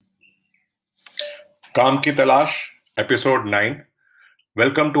काम की तलाश episode 9.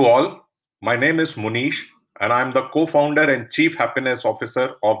 Welcome to all. My name is Munish and I'm the co-founder and chief happiness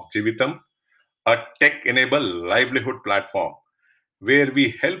officer of Jeevitam, a tech-enabled livelihood platform where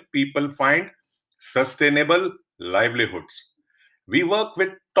we help people find sustainable livelihoods. We work with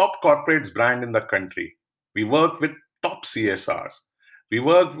top corporates brand in the country. We work with top CSRs. We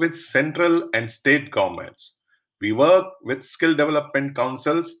work with central and state governments. We work with skill development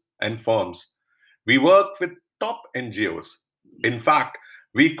councils and firms. We work with top NGOs. In fact,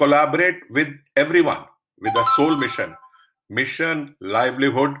 we collaborate with everyone with a sole mission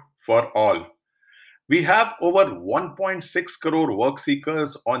livelihood for all. We have over 1.6 crore work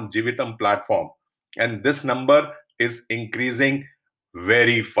seekers on Jeevitam platform, and this number is increasing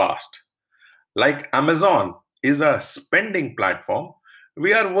very fast. Like Amazon is a spending platform,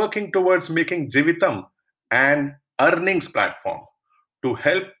 we are working towards making Jeevitam an earnings platform to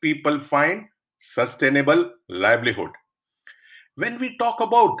help people find sustainable livelihood. When we talk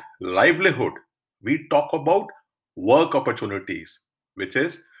about livelihood, we talk about work opportunities, which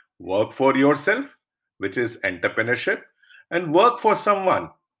is work for yourself, which is entrepreneurship, and work for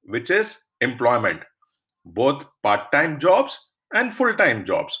someone, which is employment, both part time jobs and full time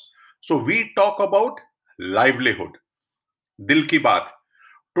jobs. So we talk about livelihood. Dil ki baat.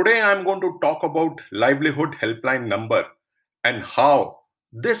 Today I'm going to talk about livelihood helpline number and how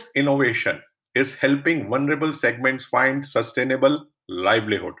this innovation is helping vulnerable segments find sustainable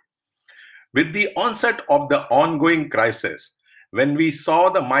livelihood. With the onset of the ongoing crisis, when we saw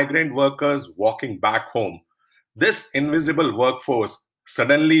the migrant workers walking back home, this invisible workforce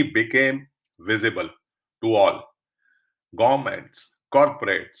suddenly became visible to all. Governments,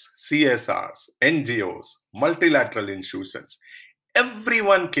 corporates, CSRs, NGOs, multilateral institutions,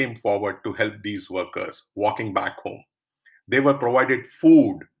 everyone came forward to help these workers walking back home. They were provided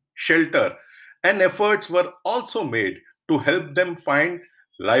food, shelter, and efforts were also made to help them find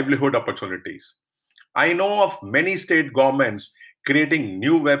livelihood opportunities. I know of many state governments creating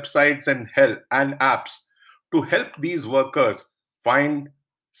new websites and apps to help these workers find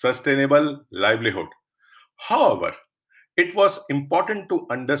sustainable livelihood. However, it was important to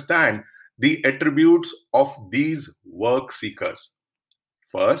understand the attributes of these work seekers.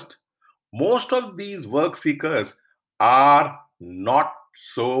 First, most of these work seekers are not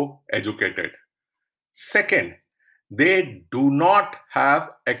so educated. Second, they do not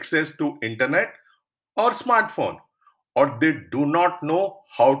have access to internet or smartphone, or they do not know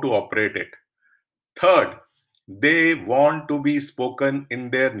how to operate it. Third, they want to be spoken in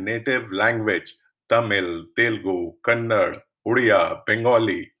their native language: Tamil, Telugu, Kannada, Odia,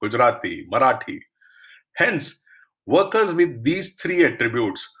 Bengali, Gujarati, Marathi. Hence, workers with these three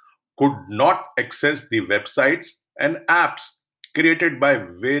attributes could not access the websites and apps created by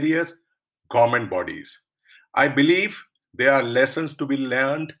various government bodies. I believe there are lessons to be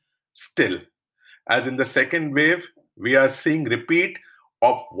learned still. As in the second wave, we are seeing repeat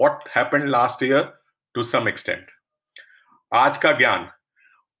of what happened last year to some extent. आज का ज्ञान.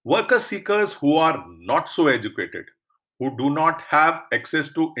 Worker seekers who are not so educated, who do not have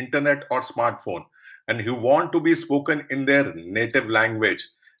access to internet or smartphone, and who want to be spoken in their native language,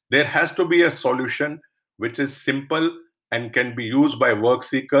 there has to be a solution which is simple and can be used by work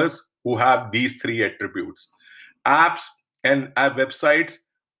seekers who have these three attributes. Apps and websites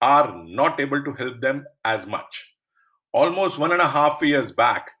are not able to help them as much. Almost 1.5 years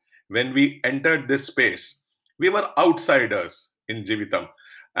back, when we entered this space, we were outsiders in Jeevitam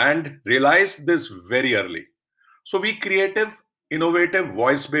and realized this very early. So we created innovative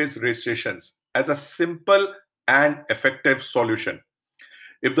voice-based registrations as a simple and effective solution.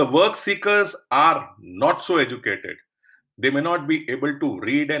 If the work seekers are not so educated, they may not be able to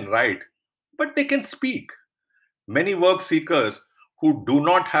read and write, but they can speak. Many work seekers who do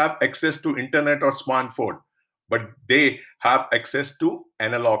not have access to internet or smartphone, but they have access to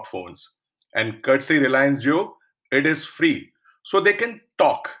analog phones. And courtesy Reliance Jio, it is free, so they can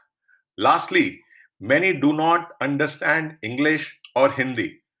talk. Lastly, many do not understand English or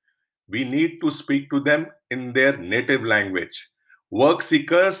Hindi. We need to speak to them in their native language. Work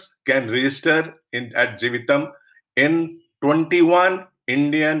seekers can register at Jeevitam in 21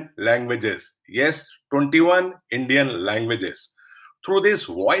 Indian languages. Yes, 21 Indian languages. Through this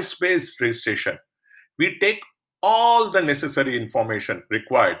voice-based registration, we take all the necessary information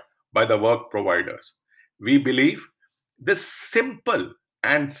required by the work providers. We believe this simple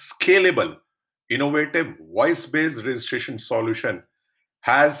and scalable, innovative voice-based registration solution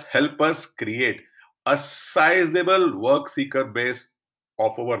has helped us create a sizable work seeker base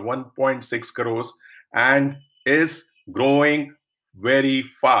of over 1.6 crores and is growing very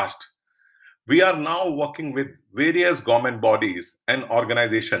fast. We are now working with various government bodies and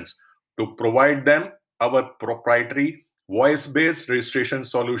organizations to provide them our proprietary voice-based registration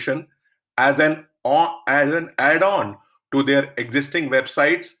solution as an add-on to their existing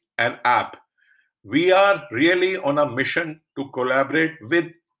websites and app. We are really on a mission to collaborate with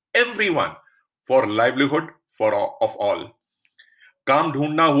everyone for livelihood of all. काम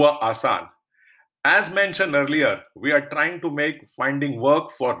ढूंढना हुआ आसान. As mentioned earlier, we are trying to make finding work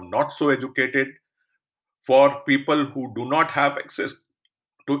for not so educated, for people who do not have access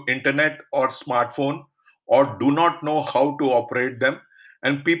to internet or smartphone or do not know how to operate them,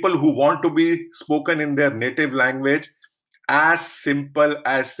 and people who want to be spoken in their native language, as simple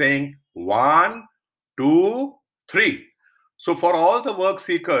as saying 1, 2, 3. So for all the work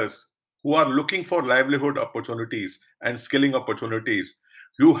seekers who are looking for livelihood opportunities and skilling opportunities,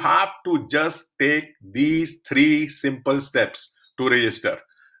 you have to just take these 3 simple steps to register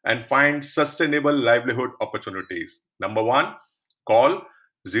and find sustainable livelihood opportunities. Number 1, call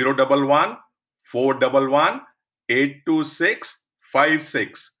 011 411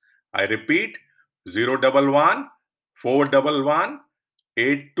 82656. I repeat, 011 411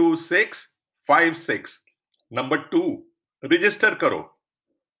 82656. Number 2, register karo.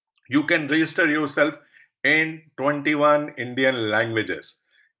 You can register yourself in 21 Indian languages.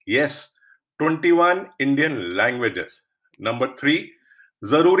 Yes, 21 Indian languages. Number 3,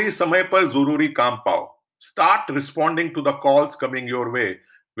 zaruri samay par zaruri kaam pao. Start responding to the calls coming your way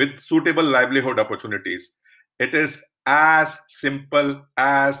with suitable livelihood opportunities. It is as simple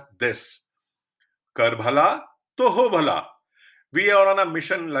as this. Kar bhala to ho bhala. We are on a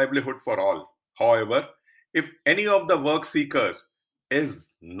mission livelihood for all. However, if any of the work seekers is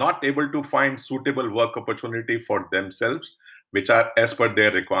not able to find suitable work opportunity for themselves, which are as per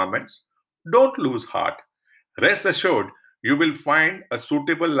their requirements, don't lose heart. Rest assured, you will find a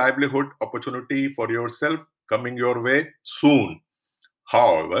suitable livelihood opportunity for yourself coming your way soon.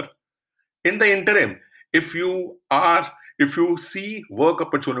 However, in the interim, if you see work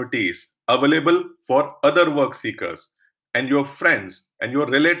opportunities available for other work seekers and your friends and your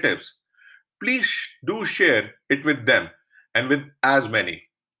relatives, please do share it with them and with as many.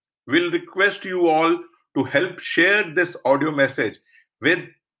 We'll request you all to help share this audio message with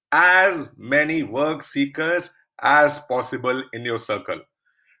as many work seekers as possible in your circle.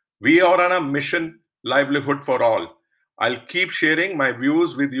 We are on a mission livelihood for all. I'll keep sharing my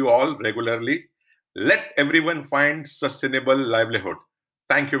views with you all regularly. Let everyone find sustainable livelihood.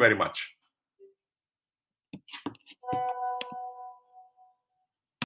 Thank you very much.